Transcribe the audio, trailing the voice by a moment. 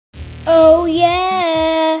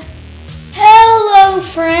yeah! Hello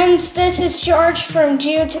friends, this is George from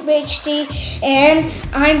GeoTube HD, and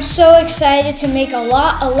I'm so excited to make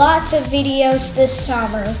lots of videos this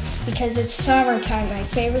summer because it's summertime, my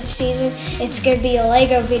favorite season. It's going to be a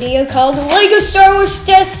Lego video called Lego Star Wars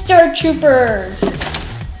Death Star Troopers.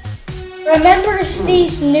 Remember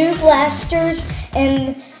these new blasters,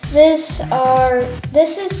 and this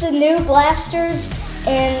is the new blasters,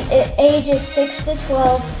 and it ages 6 to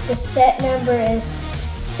 12. The set number is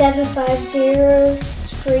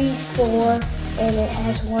 75034, and it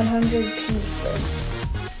has 100 pieces.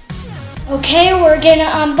 Okay, we're gonna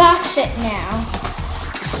unbox it now.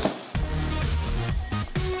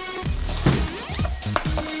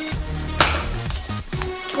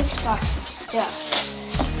 This box is stuffed.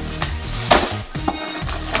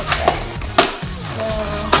 Okay, so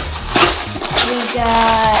we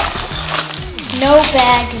got no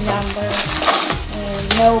bag number and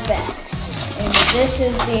no bags. And this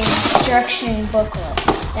is the instruction booklet.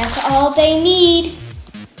 That's all they need.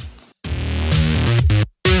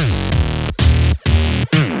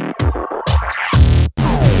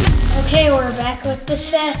 Okay, we're back with the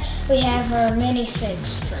set. We have our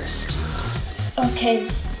minifigs first. Okay,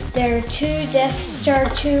 there are 2 Death Star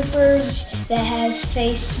Troopers that has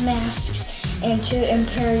face masks and 2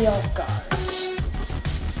 Imperial Guards.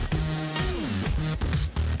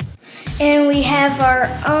 And we have our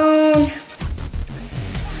own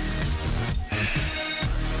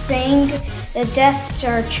thing, the Death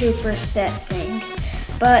Star Trooper set thing,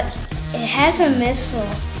 but it has a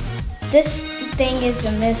missile. This thing is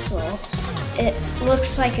a missile. It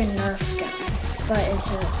looks like a Nerf gun, but it's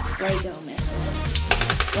a Lego missile,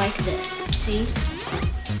 like this, see?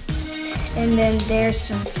 And then there's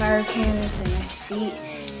some fire cannons and a seat,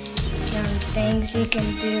 some things you can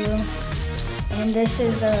do. And this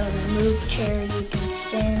is a move chair you can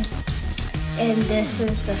spin. And this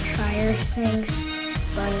is the fire things,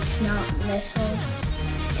 but it's not missiles.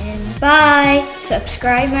 And bye!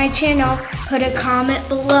 Subscribe my channel, put a comment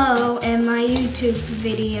below and my YouTube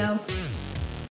video.